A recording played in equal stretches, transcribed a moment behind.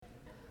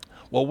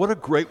Well, what a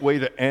great way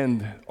to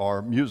end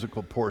our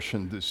musical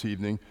portion this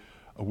evening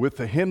with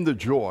the hymn "The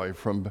Joy"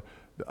 from,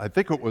 I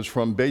think it was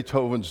from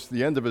Beethoven's,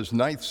 the end of his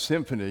Ninth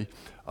Symphony,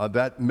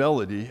 that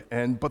melody.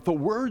 But the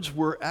words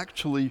were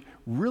actually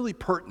really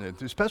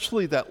pertinent,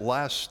 especially that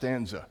last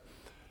stanza.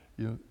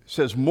 It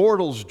says,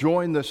 "Mortals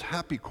join this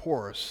happy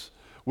chorus,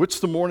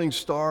 which the morning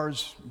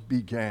stars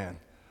began."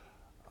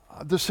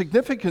 The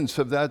significance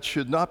of that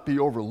should not be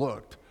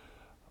overlooked.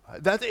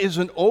 That is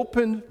an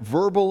open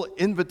verbal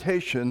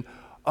invitation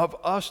of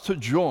us to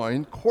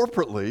join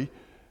corporately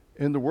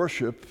in the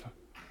worship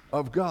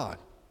of God.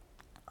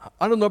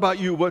 I don't know about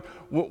you, but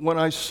when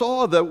I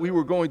saw that we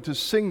were going to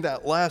sing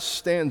that last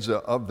stanza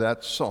of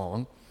that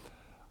song,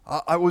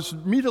 I was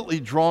immediately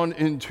drawn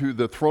into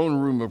the throne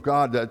room of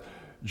God that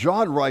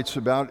John writes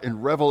about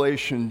in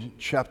Revelation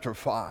chapter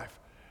 5.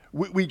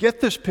 We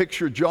get this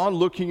picture, John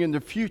looking in the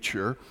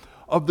future,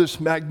 of this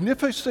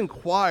magnificent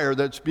choir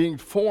that's being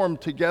formed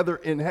together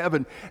in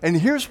heaven. And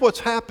here's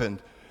what's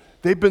happened.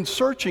 They've been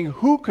searching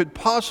who could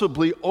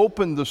possibly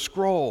open the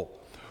scroll.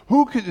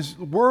 Who is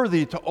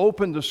worthy to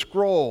open the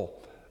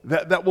scroll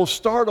that will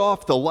start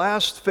off the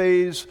last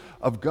phase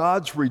of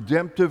God's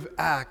redemptive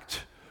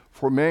act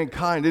for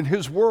mankind in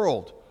his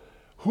world?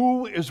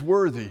 Who is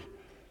worthy?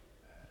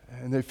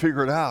 And they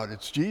figured out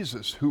it's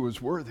Jesus who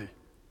is worthy.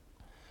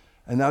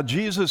 And now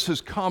Jesus is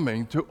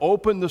coming to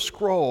open the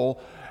scroll.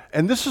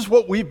 And this is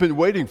what we've been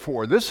waiting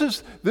for. This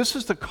is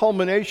the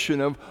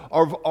culmination of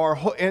our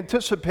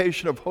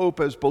anticipation of hope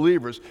as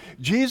believers.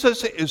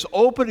 Jesus is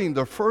opening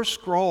the first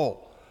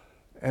scroll,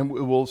 and we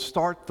will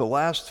start the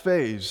last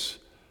phase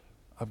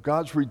of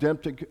God's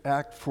redemptive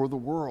act for the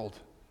world.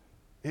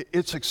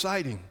 It's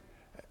exciting.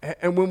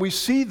 And when we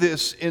see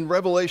this in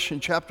Revelation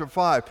chapter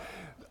 5,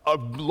 a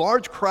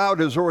large crowd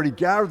has already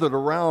gathered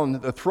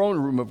around the throne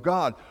room of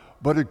God.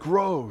 But it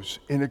grows,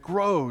 and it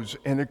grows,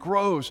 and it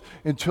grows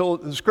until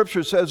the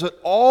scripture says that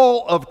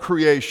all of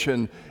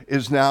creation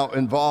is now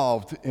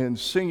involved in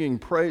singing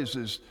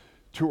praises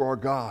to our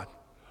God.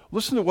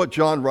 Listen to what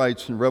John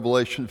writes in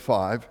Revelation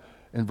 5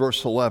 in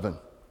verse 11.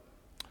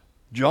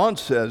 John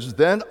says,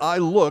 "Then I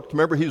looked,"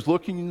 remember he's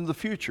looking into the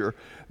future,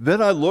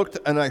 "then I looked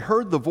and I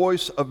heard the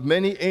voice of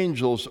many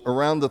angels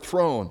around the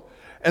throne,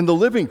 and the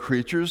living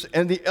creatures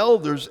and the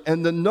elders,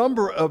 and the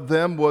number of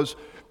them was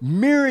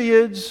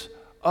myriads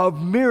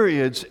of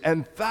myriads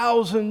and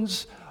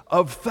thousands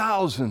of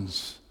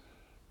thousands."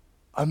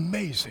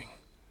 Amazing.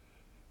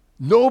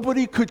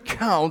 Nobody could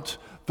count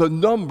the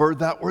number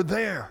that were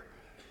there.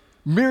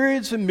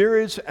 Myriads and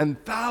myriads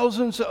and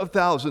thousands of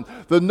thousands.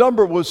 The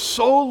number was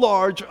so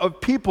large of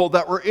people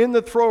that were in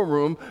the throne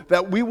room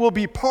that we will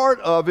be part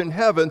of in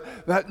heaven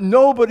that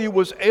nobody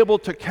was able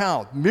to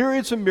count.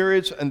 Myriads and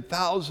myriads and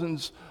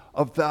thousands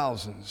of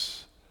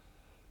thousands.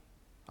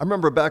 I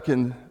remember back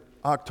in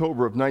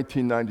October of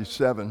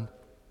 1997,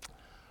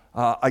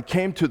 I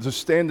came to the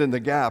Stand in the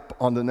Gap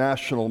on the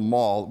National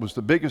Mall. It was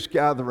the biggest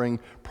gathering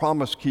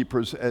Promise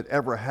Keepers had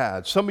ever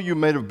had. Some of you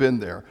may have been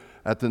there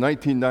at the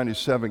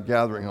 1997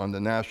 gathering on the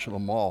National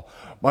Mall.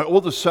 My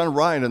oldest son,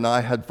 Ryan, and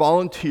I had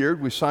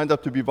volunteered. We signed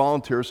up to be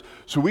volunteers.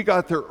 So we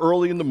got there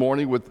early in the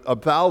morning with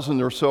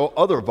 1,000 or so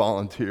other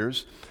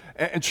volunteers.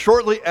 And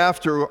shortly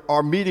after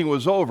our meeting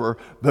was over,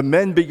 the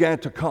men began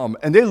to come.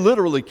 And they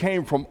literally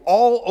came from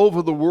all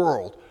over the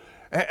world.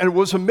 And it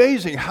was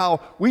amazing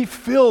how we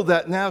filled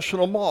that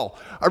National Mall.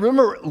 I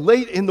remember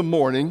late in the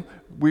morning,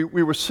 we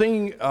were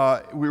singing,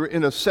 we were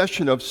in a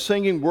session of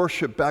singing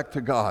worship back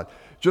to God.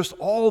 Just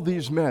all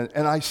these men.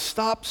 And I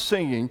stopped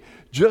singing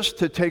just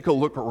to take a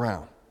look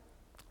around.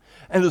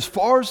 And as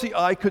far as the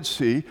eye could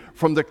see,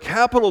 from the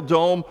Capitol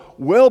Dome,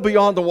 well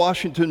beyond the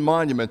Washington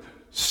Monument,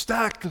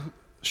 stacked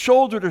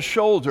shoulder to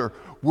shoulder,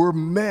 were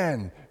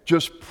men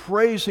just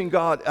praising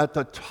God at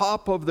the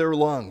top of their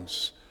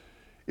lungs.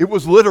 It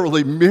was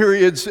literally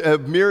myriads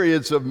of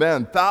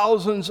men,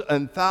 thousands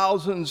and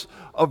thousands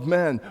of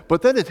men.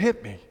 But then it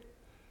hit me.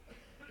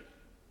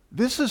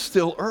 This is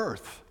still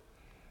earth.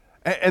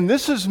 And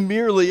this is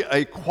merely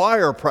a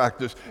choir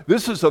practice.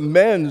 This is a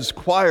men's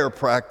choir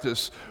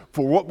practice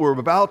for what we're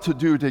about to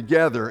do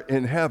together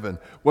in heaven,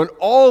 when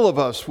all of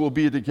us will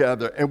be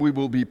together and we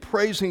will be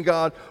praising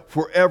God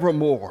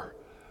forevermore.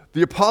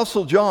 The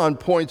Apostle John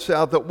points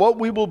out that what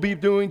we will be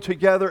doing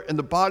together in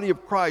the body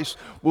of Christ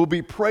will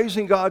be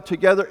praising God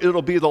together.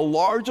 It'll be the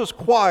largest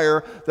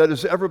choir that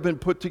has ever been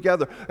put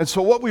together. And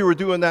so what we were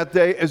doing that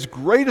day, as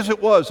great as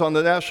it was on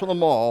the National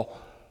Mall,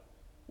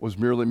 was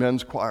merely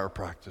men's choir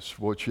practice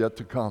for what's yet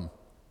to come.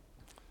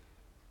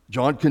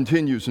 John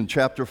continues in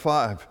chapter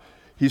 5.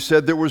 He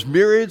said, "There was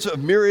myriads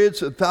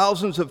and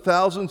thousands of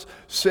thousands,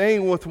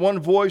 saying with one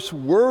voice,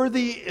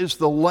 'Worthy is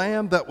the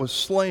Lamb that was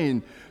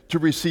slain to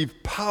receive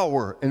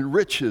power and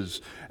riches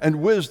and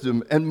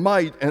wisdom and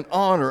might and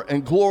honor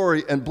and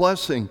glory and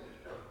blessing.'"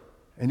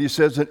 And he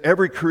says, "And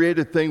every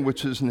created thing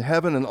which is in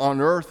heaven and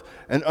on earth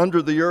and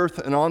under the earth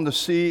and on the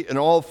sea and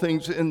all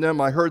things in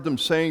them," I heard them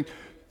saying,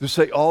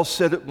 all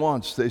said at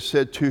once, they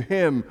said, "To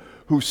him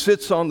who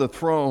sits on the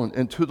throne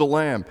and to the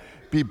Lamb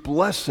be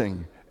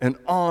blessing and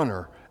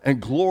honor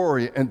and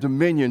glory and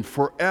dominion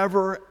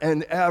forever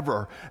and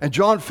ever. And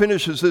John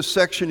finishes this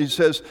section, he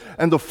says,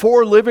 and the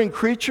four living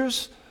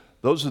creatures,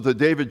 those are the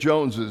David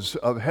Joneses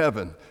of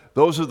heaven.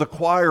 Those are the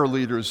choir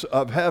leaders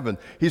of heaven.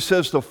 He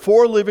says the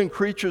four living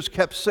creatures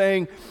kept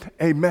saying,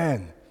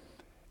 amen,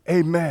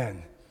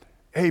 amen,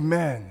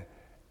 amen,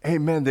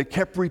 amen. They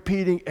kept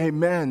repeating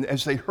amen.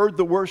 As they heard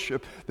the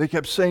worship, they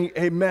kept saying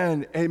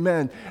amen,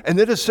 amen. And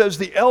then it says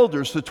the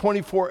elders, the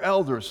 24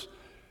 elders,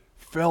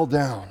 fell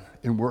down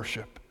in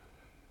worship.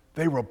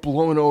 They were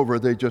blown over.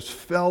 They just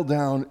fell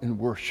down in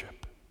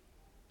worship.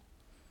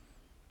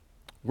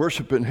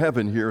 Worship in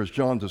heaven here, as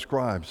John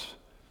describes,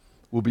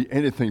 will be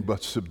anything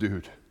but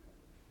subdued.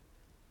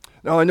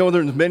 Now, I know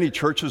there's many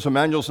churches,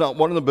 Emmanuel's not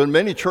one of them, but in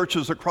many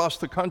churches across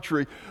the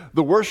country,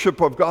 the worship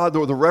of God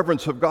or the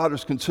reverence of God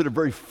is considered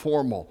very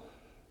formal,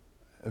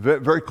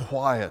 very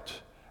quiet.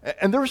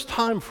 And there's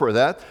time for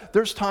that.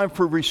 There's time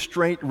for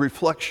restraint and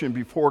reflection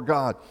before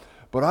God.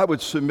 But I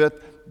would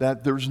submit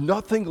that there's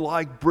nothing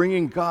like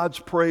bringing God's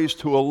praise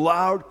to a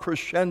loud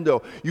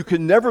crescendo. You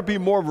can never be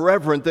more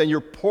reverent than you're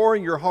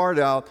pouring your heart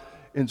out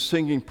in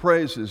singing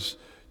praises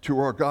to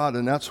our God,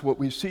 and that's what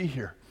we see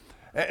here.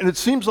 And it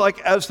seems like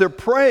as they're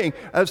praying,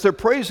 as they're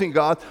praising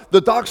God, the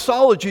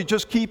doxology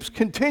just keeps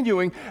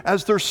continuing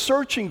as they're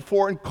searching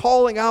for and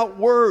calling out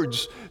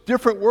words,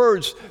 different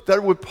words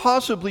that would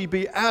possibly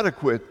be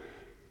adequate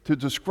to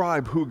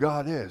describe who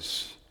God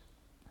is.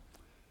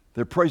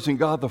 They're praising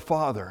God the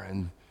Father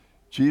and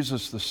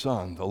Jesus the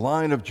Son, the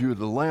Lion of Judah,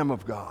 the Lamb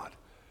of God.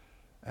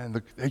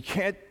 And they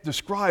can't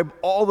describe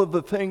all of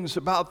the things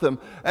about them.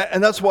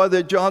 And that's why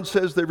John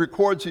says,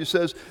 he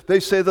says,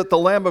 they say that the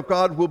Lamb of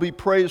God will be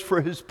praised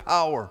for his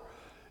power.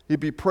 He'd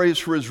be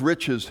praised for his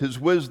riches, his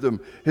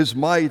wisdom, his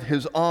might,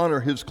 his honor,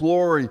 his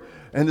glory,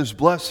 and his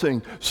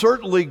blessing.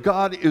 Certainly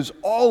God is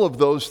all of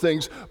those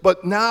things,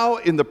 but now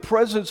in the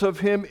presence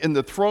of him in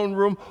the throne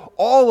room,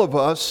 all of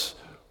us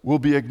will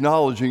be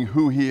acknowledging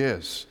who he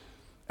is.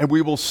 And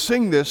we will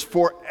sing this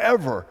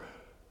forever.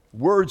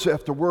 Words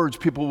after words,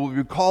 people will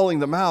be calling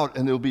them out,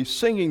 and they'll be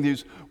singing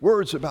these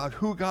words about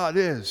who God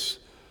is.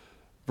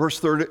 Verse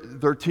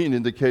 13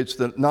 indicates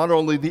that not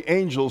only the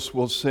angels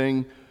will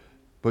sing,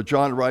 but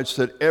John writes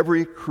that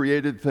every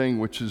created thing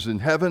which is in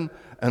heaven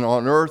and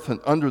on earth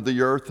and under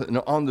the earth and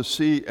on the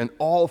sea and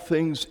all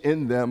things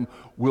in them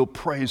will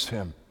praise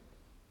him.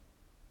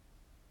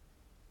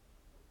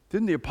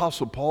 Didn't the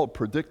Apostle Paul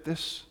predict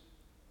this?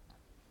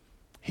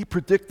 He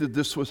predicted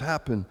this would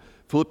happen.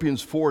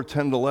 Philippians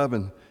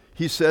 4:10-11.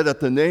 He said, at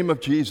the name of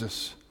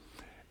Jesus,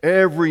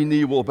 every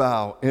knee will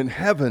bow in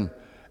heaven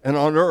and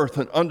on earth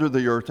and under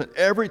the earth, and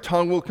every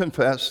tongue will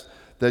confess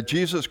that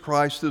Jesus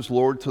Christ is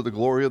Lord to the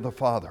glory of the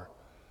Father.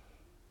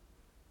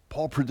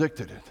 Paul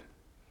predicted it.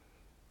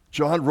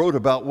 John wrote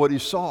about what he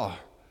saw,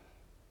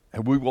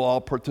 and we will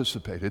all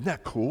participate. Isn't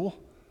that cool?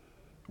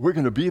 We're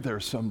going to be there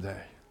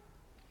someday.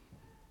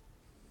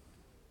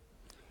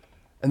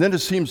 And then it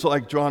seems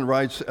like John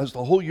writes, as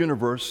the whole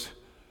universe,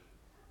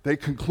 they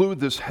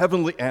conclude this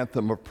heavenly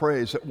anthem of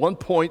praise. At one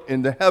point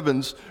in the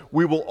heavens,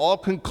 we will all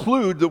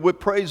conclude with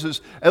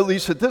praises, at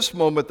least at this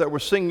moment, that we're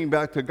singing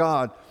back to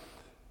God.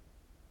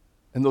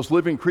 And those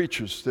living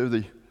creatures, they're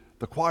the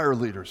choir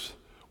leaders,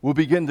 will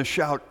begin to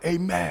shout,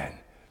 amen,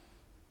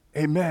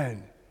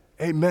 amen,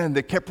 amen.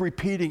 They kept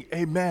repeating,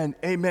 amen,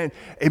 amen.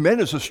 Amen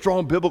is a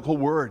strong biblical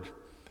word.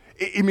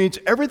 It means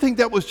everything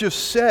that was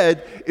just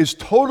said is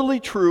totally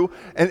true,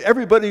 and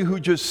everybody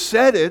who just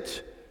said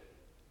it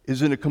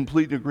is in a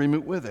complete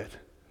agreement with it.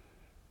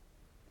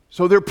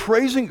 So they're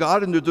praising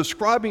God and they're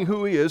describing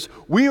who he is.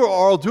 We are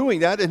all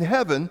doing that in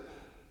heaven.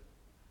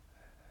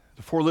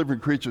 The four living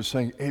creatures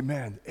saying,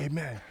 amen,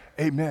 amen,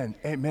 amen,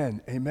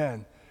 amen,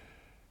 amen.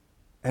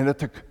 And at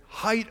the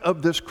height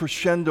of this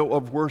crescendo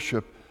of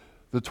worship,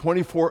 the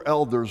 24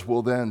 elders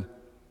will then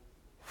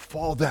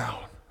fall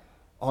down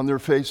on their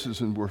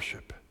faces in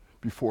worship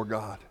before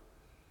God.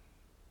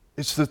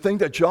 It's the thing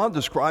that John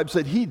describes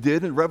that he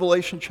did in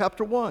Revelation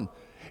chapter 1.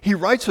 He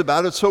writes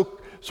about it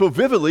so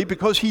vividly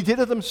because he did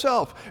it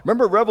himself.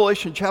 Remember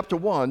Revelation chapter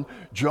 1,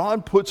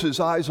 John puts his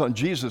eyes on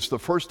Jesus the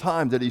first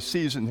time that he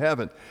sees in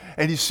heaven.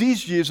 And he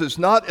sees Jesus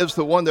not as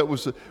the one that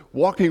was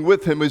walking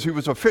with him as he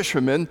was a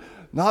fisherman,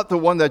 not the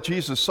one that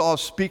Jesus saw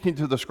speaking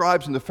to the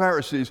scribes and the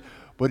Pharisees,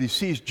 but he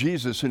sees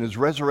Jesus in his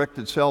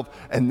resurrected self,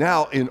 and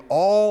now in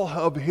all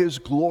of his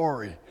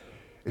glory.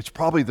 It's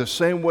probably the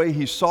same way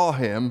he saw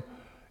him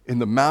in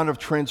the Mount of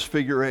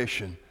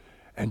Transfiguration.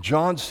 And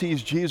John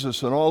sees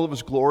Jesus in all of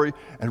his glory,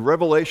 and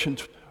Revelation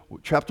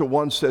chapter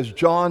 1 says,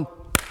 John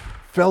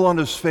fell on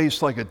his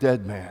face like a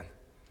dead man.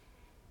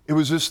 It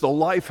was as the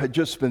life had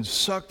just been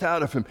sucked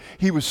out of him.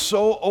 He was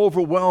so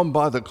overwhelmed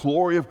by the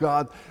glory of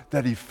God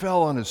that he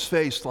fell on his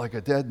face like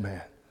a dead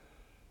man.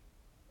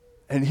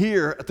 And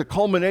here, at the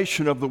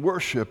culmination of the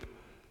worship,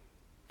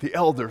 the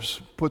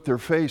elders put their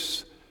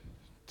face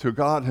to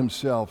God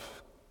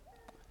himself,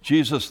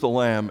 Jesus the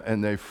Lamb,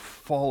 and they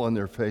fall on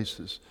their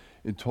faces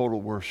in total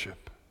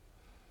worship.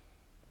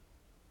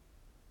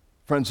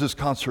 Friends, this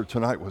concert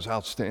tonight was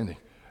outstanding.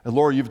 And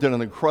Laura, you've done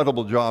an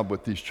incredible job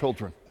with these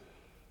children.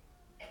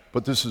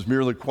 But this is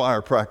merely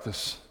choir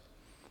practice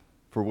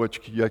for what's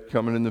yet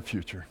coming in the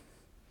future.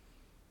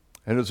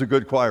 And it's a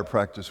good choir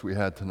practice we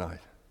had tonight.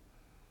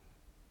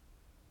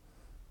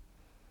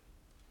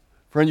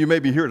 Friend, you may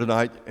be here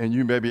tonight and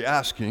you may be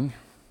asking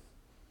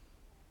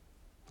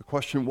the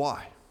question,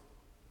 why?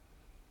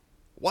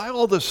 Why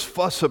all this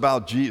fuss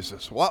about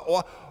Jesus?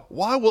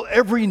 Why will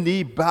every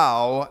knee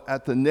bow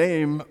at the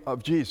name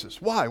of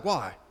Jesus? Why?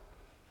 Well,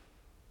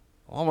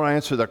 I want to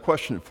answer that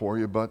question for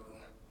you, but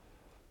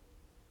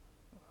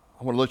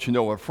I want to let you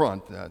know up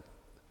front that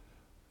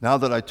now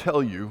that I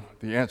tell you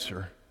the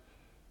answer,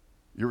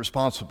 you're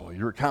responsible,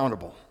 you're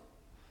accountable.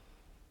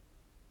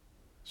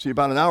 See,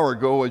 about an hour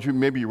ago, as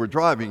maybe you were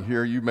driving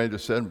here, you may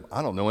have said,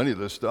 I don't know any of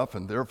this stuff,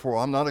 and therefore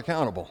I'm not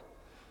accountable.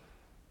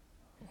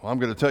 Well, I'm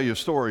going to tell you a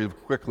story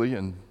quickly,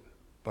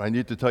 but I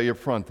need to tell you up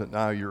front that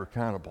now you're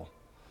accountable.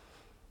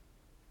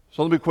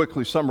 So let me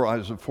quickly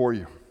summarize it for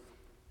you.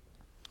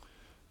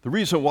 The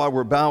reason why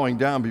we're bowing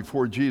down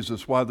before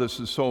Jesus, why this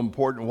is so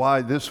important,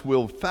 why this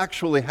will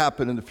factually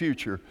happen in the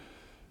future,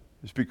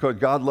 is because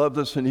God loved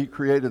us and He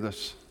created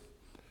us.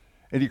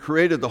 And He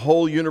created the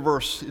whole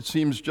universe. It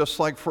seems just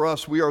like for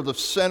us, we are the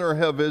center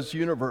of His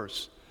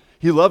universe.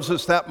 He loves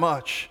us that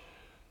much.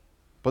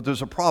 But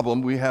there's a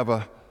problem. We have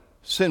a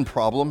sin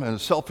problem and a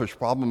selfish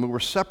problem, and we're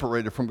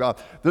separated from God.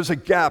 There's a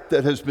gap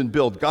that has been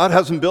built. God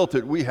hasn't built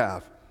it, we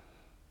have,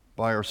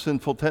 by our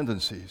sinful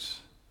tendencies.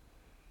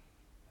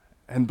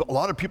 And a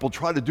lot of people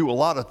try to do a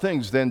lot of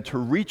things then to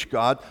reach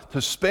God,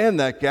 to span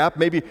that gap,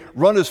 maybe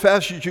run as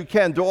fast as you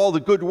can, do all the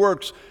good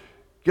works,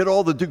 get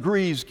all the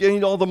degrees,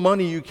 gain all the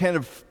money you can,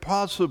 if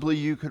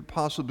you could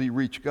possibly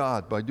reach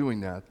God by doing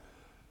that.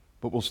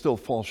 But we'll still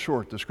fall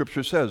short. The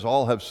scripture says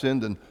all have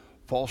sinned and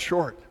fall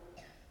short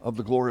of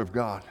the glory of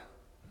God.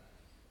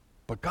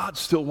 But God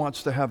still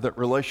wants to have that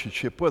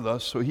relationship with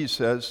us, so He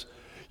says,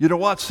 you know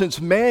what, since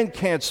man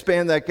can't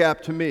span that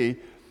gap to me,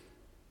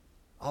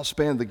 I'll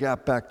span the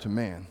gap back to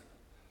man.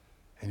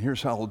 And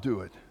here's how I'll do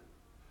it.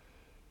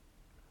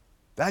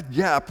 That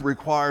gap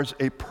requires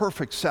a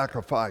perfect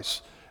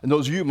sacrifice, and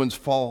those humans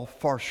fall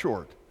far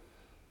short.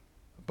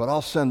 But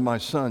I'll send my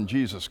Son,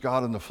 Jesus,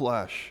 God in the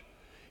flesh.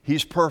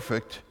 He's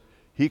perfect.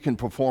 He can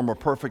perform a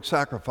perfect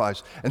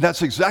sacrifice. And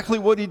that's exactly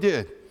what He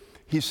did.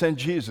 He sent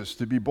Jesus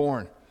to be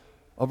born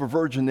of a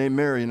virgin named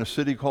Mary in a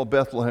city called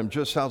Bethlehem,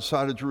 just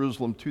outside of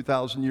Jerusalem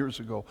 2,000 years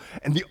ago.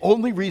 And the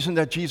only reason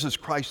that Jesus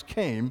Christ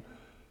came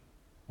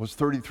was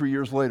 33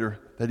 years later,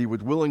 that He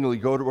would willingly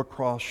go to a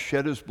cross,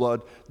 shed His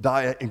blood,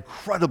 die an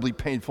incredibly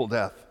painful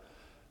death,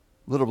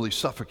 literally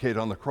suffocate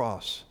on the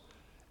cross.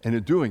 And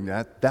in doing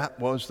that, that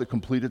was the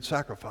completed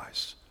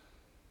sacrifice.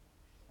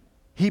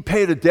 He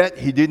paid a debt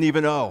He didn't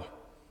even owe,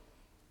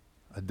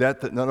 a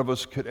debt that none of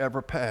us could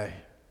ever pay.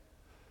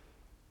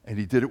 And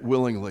He did it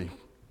willingly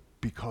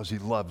because He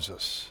loves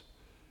us,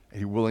 and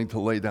He's willing to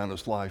lay down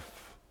His life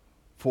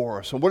for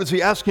us. And what does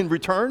He ask in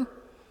return?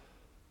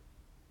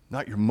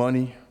 Not your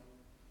money,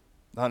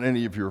 not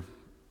any of your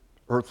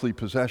earthly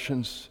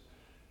possessions.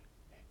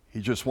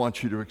 He just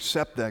wants you to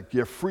accept that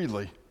gift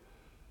freely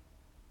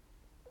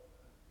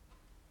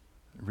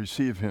and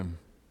receive Him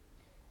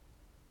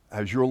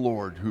as your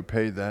Lord who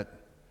paid that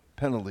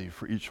penalty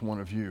for each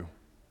one of you.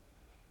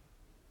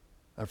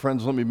 Now,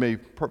 friends, let me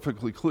make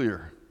perfectly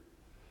clear.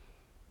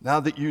 Now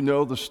that you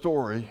know the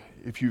story,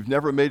 if you've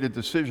never made a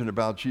decision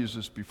about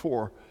Jesus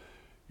before,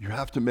 you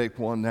have to make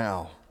one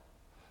now.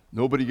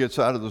 Nobody gets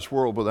out of this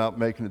world without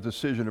making a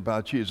decision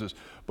about Jesus.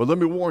 But let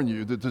me warn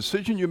you, the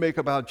decision you make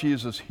about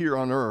Jesus here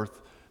on earth,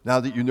 now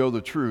that you know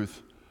the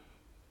truth,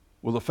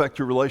 will affect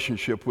your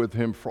relationship with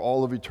Him for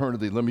all of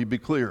eternity. Let me be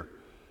clear.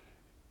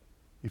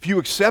 If you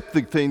accept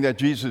the thing that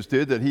Jesus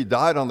did, that He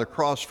died on the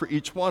cross for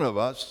each one of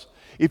us,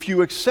 if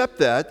you accept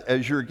that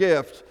as your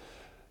gift,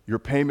 your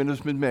payment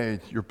has been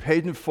made. You're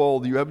paid in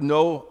full. You have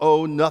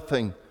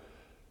nothing.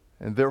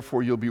 And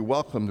therefore, you'll be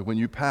welcomed when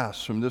you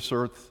pass from this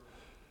earth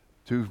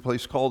to a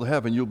place called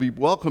heaven. You'll be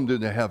welcomed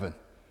into heaven,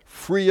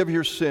 free of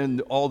your sin.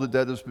 All the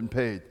debt has been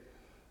paid.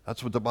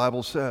 That's what the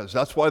Bible says.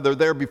 That's why they're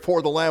there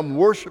before the Lamb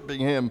worshiping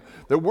Him.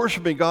 They're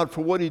worshiping God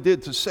for what He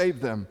did to save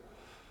them.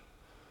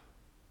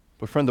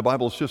 But friend, the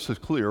Bible is just as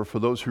clear for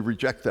those who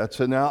reject that.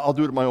 Say, now I'll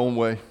do it my own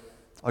way.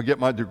 I'll get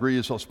my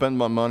degrees. I'll spend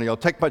my money. I'll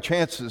take my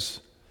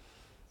chances.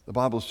 The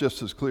Bible is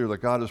just as clear that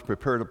God has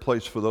prepared a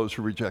place for those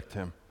who reject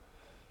Him.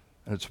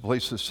 And it's a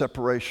place of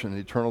separation,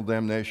 eternal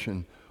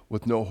damnation,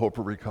 with no hope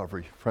of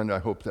recovery. Friend, I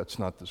hope that's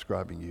not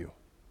describing you.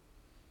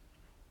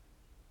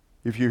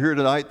 If you're here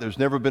tonight, there's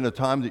never been a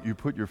time that you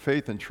put your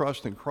faith and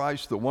trust in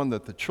Christ, the one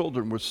that the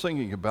children were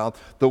singing about,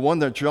 the one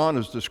that John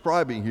is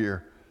describing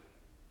here.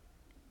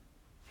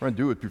 Friend,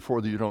 do it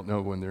before you don't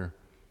know when their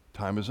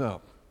time is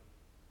up.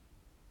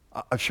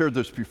 I've shared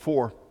this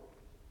before.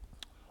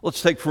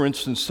 Let's take, for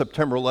instance,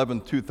 September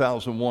 11,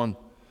 2001.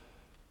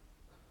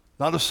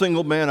 Not a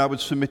single man, I would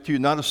submit to you,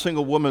 not a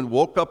single woman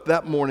woke up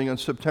that morning on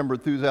September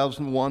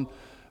 2001,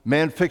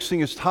 man fixing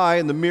his tie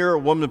in the mirror, a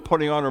woman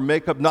putting on her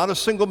makeup. Not a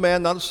single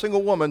man, not a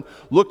single woman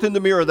looked in the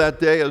mirror that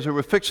day as they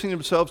were fixing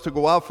themselves to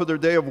go out for their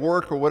day of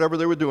work or whatever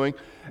they were doing,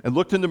 and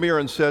looked in the mirror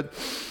and said,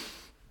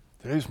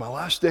 Today's my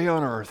last day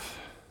on earth.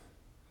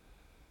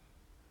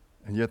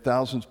 And yet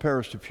thousands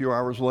perished a few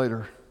hours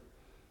later.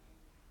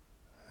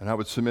 And I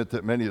would submit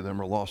that many of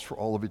them are lost for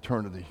all of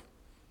eternity.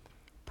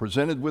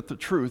 Presented with the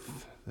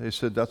truth, they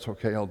said, that's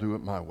okay, I'll do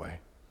it my way.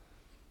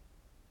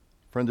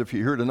 Friend, if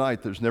you're here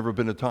tonight, there's never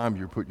been a time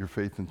you put your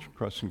faith and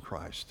trust in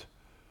Christ.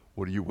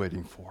 What are you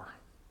waiting for?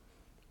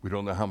 We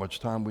don't know how much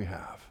time we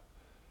have.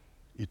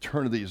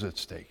 Eternity is at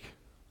stake.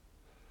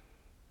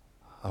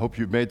 I hope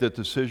you've made that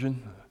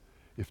decision.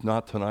 If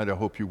not tonight, I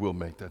hope you will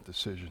make that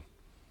decision.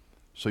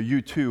 So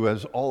you too,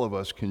 as all of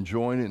us, can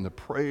join in the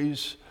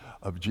praise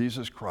of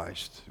Jesus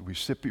Christ. We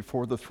sit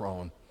before the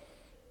throne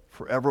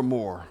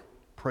forevermore,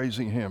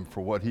 praising him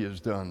for what he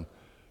has done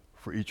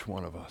for each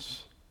one of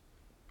us.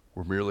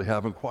 We're merely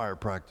having choir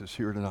practice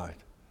here tonight.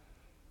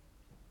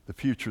 The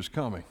future's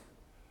coming.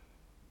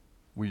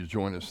 Will you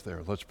join us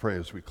there? Let's pray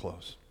as we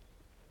close.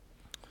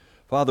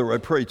 Father, I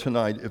pray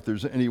tonight if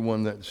there's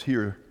anyone that's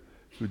here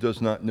who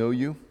does not know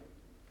you,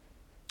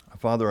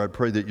 Father, I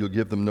pray that you'll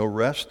give them no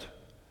rest.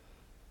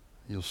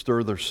 You'll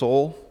stir their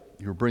soul.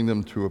 You'll bring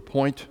them to a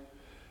point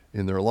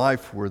in their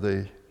life where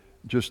they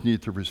just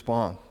need to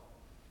respond.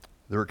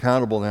 They're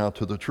accountable now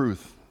to the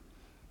truth.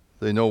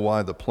 They know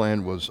why the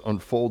plan was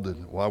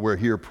unfolded, why we're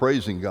here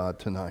praising God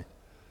tonight.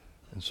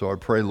 And so I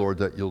pray, Lord,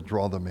 that you'll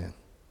draw them in.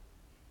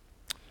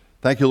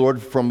 Thank you,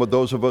 Lord, from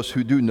those of us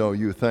who do know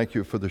you. Thank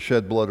you for the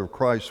shed blood of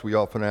Christ. We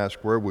often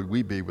ask, where would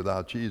we be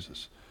without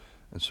Jesus?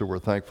 And so we're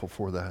thankful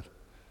for that.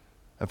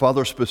 And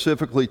Father,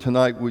 specifically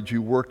tonight, would you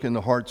work in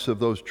the hearts of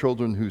those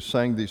children who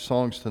sang these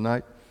songs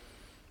tonight?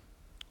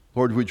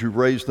 Lord, would you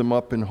raise them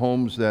up in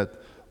homes that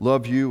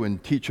love you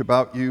and teach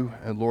about you?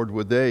 And Lord,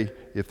 would they,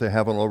 if they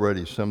haven't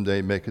already,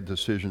 someday make a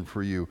decision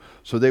for you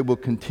so they will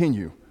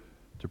continue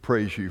to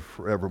praise you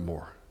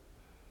forevermore.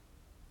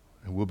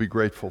 And we'll be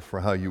grateful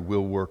for how you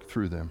will work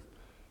through them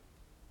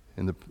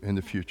in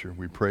the future.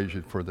 We praise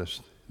you for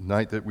this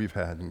night that we've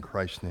had. In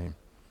Christ's name,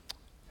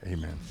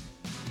 amen.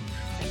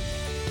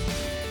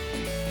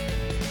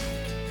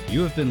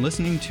 You have been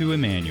listening to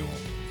Emmanuel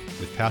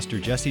with Pastor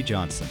Jesse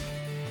Johnson.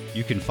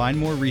 You can find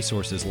more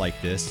resources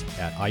like this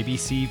at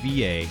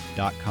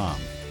ibcva.com.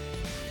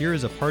 Here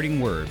is a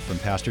parting word from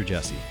Pastor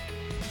Jesse.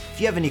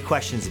 If you have any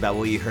questions about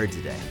what you heard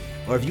today,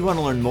 or if you want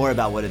to learn more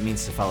about what it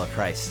means to follow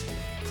Christ,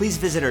 please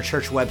visit our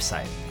church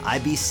website,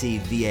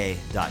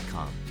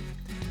 ibcva.com.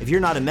 If you're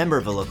not a member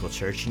of a local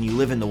church and you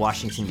live in the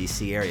Washington,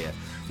 D.C. area,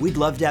 we'd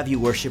love to have you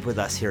worship with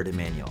us here at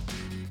Emmanuel.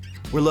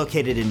 We're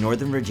located in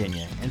Northern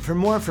Virginia, and for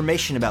more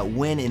information about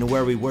when and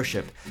where we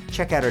worship,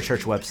 check out our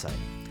church website.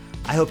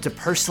 I hope to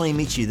personally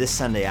meet you this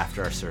Sunday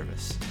after our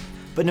service.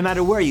 But no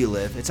matter where you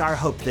live, it's our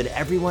hope that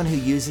everyone who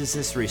uses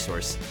this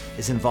resource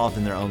is involved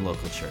in their own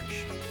local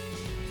church.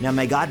 Now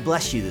may God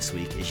bless you this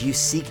week as you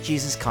seek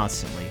Jesus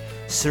constantly,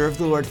 serve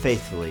the Lord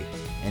faithfully,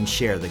 and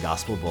share the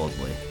gospel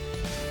boldly.